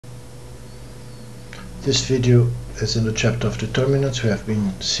This video is in the chapter of determinants. We have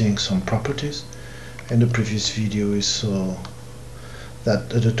been seeing some properties. In the previous video we saw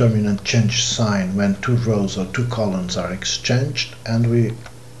that the determinant changes sign when two rows or two columns are exchanged, and we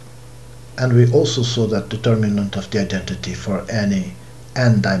also saw that determinant of the identity for any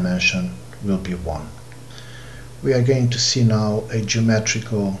n dimension will be 1. We are going to see now a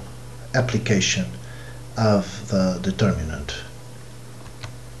geometrical application of the determinant.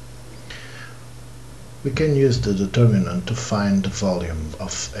 We can use the determinant to find the volume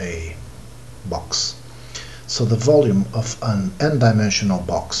of a box. So the volume of an n-dimensional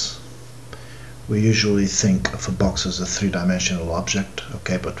box, we usually think of a box as a three-dimensional object,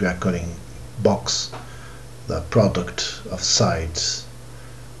 okay, but we are calling box the product of sides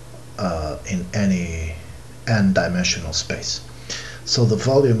in any n-dimensional space. So the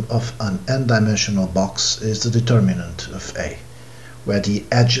volume of an n-dimensional box is the determinant of A, where the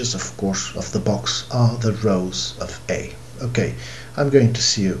edges, of course, of the box are the rows of A. Okay, I'm going to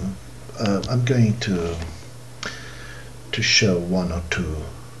show one or two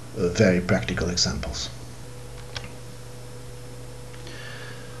very practical examples.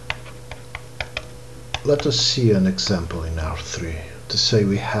 Let us see an example in R3. To say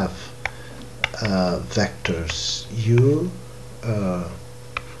we have vectors u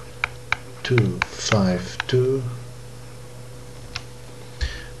 2, 5, 2.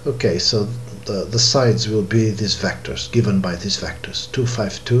 Okay, so the sides will be these vectors, given by these vectors: 2,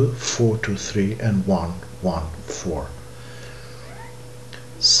 5, 2, 4, 2, 3, and 1, 1, 4.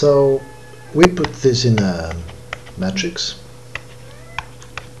 So we put this in a matrix: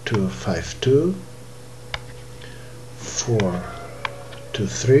 2, 5, 2, 4, 2,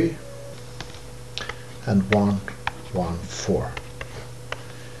 3, and 1, 1, 4.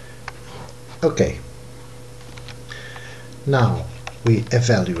 Okay, now we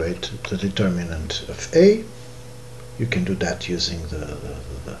evaluate the determinant of A. You can do that using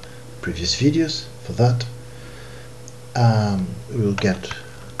the previous videos for that. We will get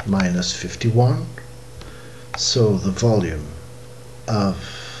minus 51. So the volume of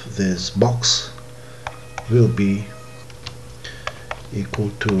this box will be equal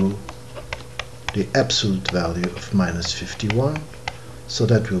to the absolute value of minus 51. So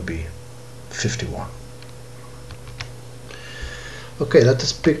that will be 51. Okay, let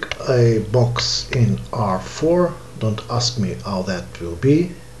us pick a box in R4. Don't ask me how that will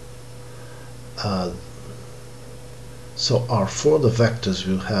be. So R4, the vectors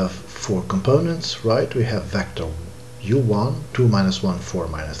will have four components, right? We have vector u1, 2, minus 1, 4,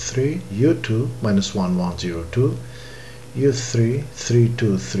 minus 3, u2, minus 1, 1, 0, 2, u3, 3,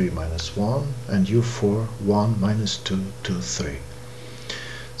 2, 3, minus 1, and u4, 1, minus 2, 2, 3.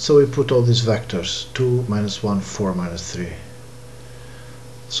 So we put all these vectors: 2, minus 1, 4, minus 3.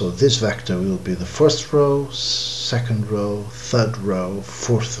 So this vector will be the first row, second row, third row,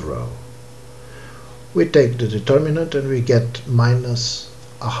 fourth row. We take the determinant and we get minus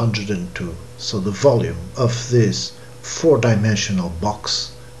 102. So the volume of this four-dimensional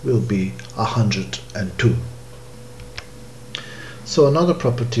box will be 102. So another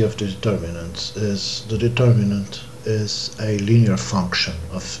property of the determinant is the determinant is a linear function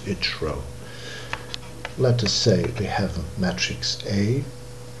of each row. Let us say we have a matrix A.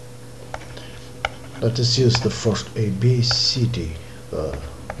 Let us use the first A, B, C, D, the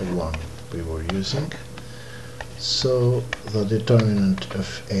one we were using. So the determinant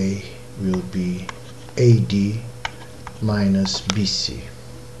of A will be AD minus BC,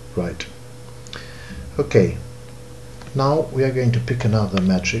 right? Okay, now we are going to pick another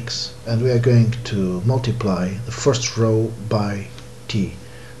matrix and we are going to multiply the first row by T.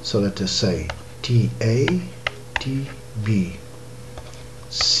 So let us say TA, TB,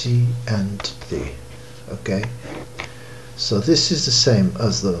 C, and D. Okay, so this is the same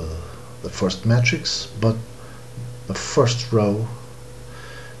as the first matrix, but the first row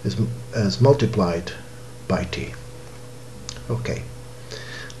is multiplied by T. Okay,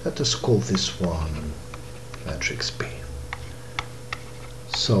 let us call this one matrix B.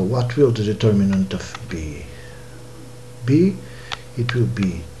 So what will the determinant of B be? It will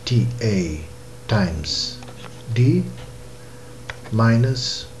be TA times D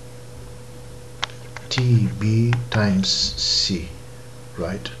minus TB times C,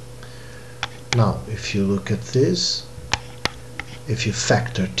 right? Now if you look at this, if you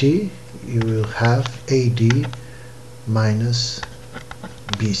factor T, you will have AD minus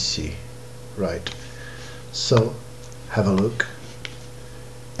BC, right? So have a look.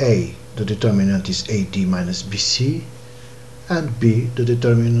 A, the determinant is AD minus BC, and B, the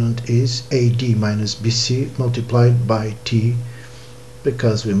determinant is AD minus BC multiplied by T,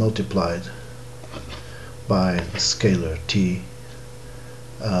 because we multiplied by the scalar t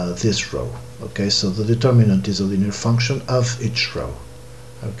this row. Okay, so the determinant is a linear function of each row.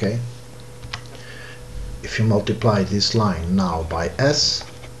 Okay, if you multiply this line now by s,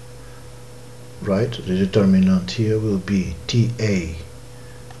 right, the determinant here will be ta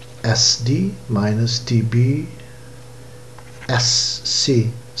sd minus tb sc,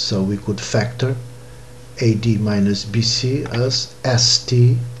 so we could factor ad minus bc as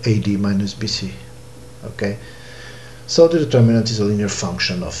st ad minus bc. Okay, so the determinant is a linear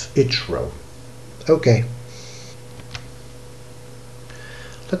function of each row. Okay,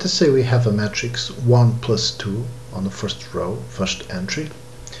 let us say we have a matrix 1 plus 2 on the first row, first entry,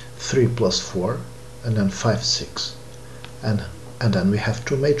 3 plus 4, and then 5, 6, and then we have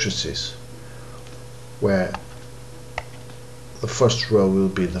two matrices where the first row will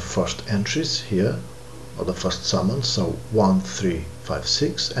be the first entries here, or the first summons, so 1, 3, 5,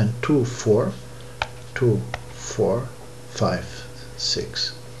 6, and 2, 4, 2, 4, 5,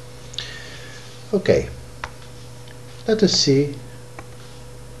 6. Okay, let us see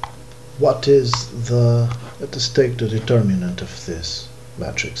what is the, let us take the determinant of this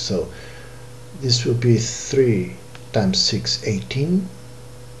matrix. So this will be 3 times 6, 18,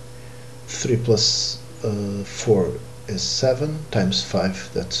 3 plus 4 is 7, times 5,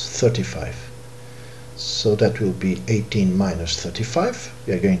 that's 35. So that will be 18 minus 35,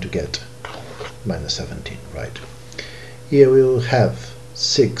 we are going to get minus 17, right? Here we will have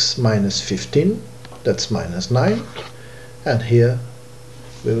 6 minus 15, that's minus 9, and here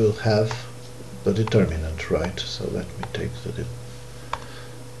we will have the determinant, right? So let me take the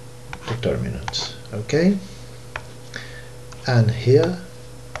determinant, okay? And here,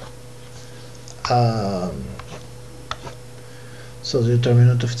 so the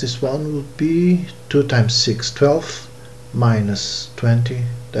determinant of this one will be 2 times 6, 12, minus 20,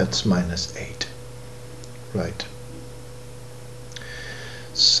 that's minus 8, right?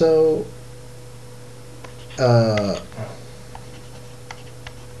 So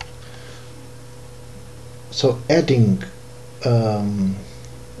adding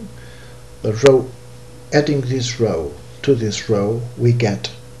adding this row to this row, we get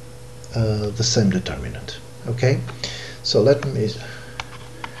the same determinant. Okay, so let me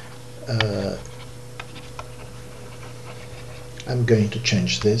I'm going to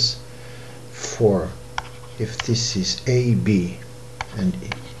change this for, if this is a, b, and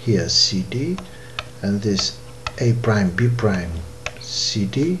here cd, and this a prime, b prime,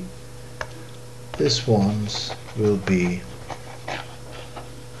 cd, this ones will be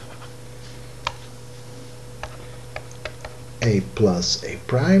a plus a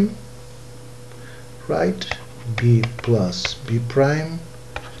prime, right, b plus b prime,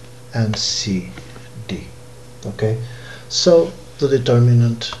 and c d. Okay, so the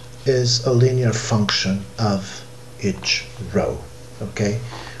determinant is a linear function of each row. Okay,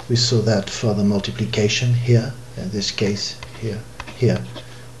 we saw that for the multiplication here, in this case here,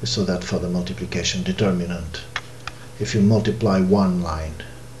 we saw that for the multiplication determinant. If you multiply one line,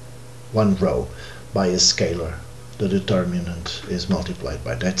 one row, by a scalar, the determinant is multiplied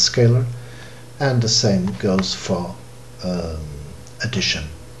by that scalar, and the same goes for addition.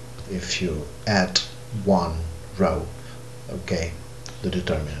 If you add one row, okay, the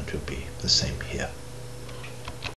determinant will be the same here.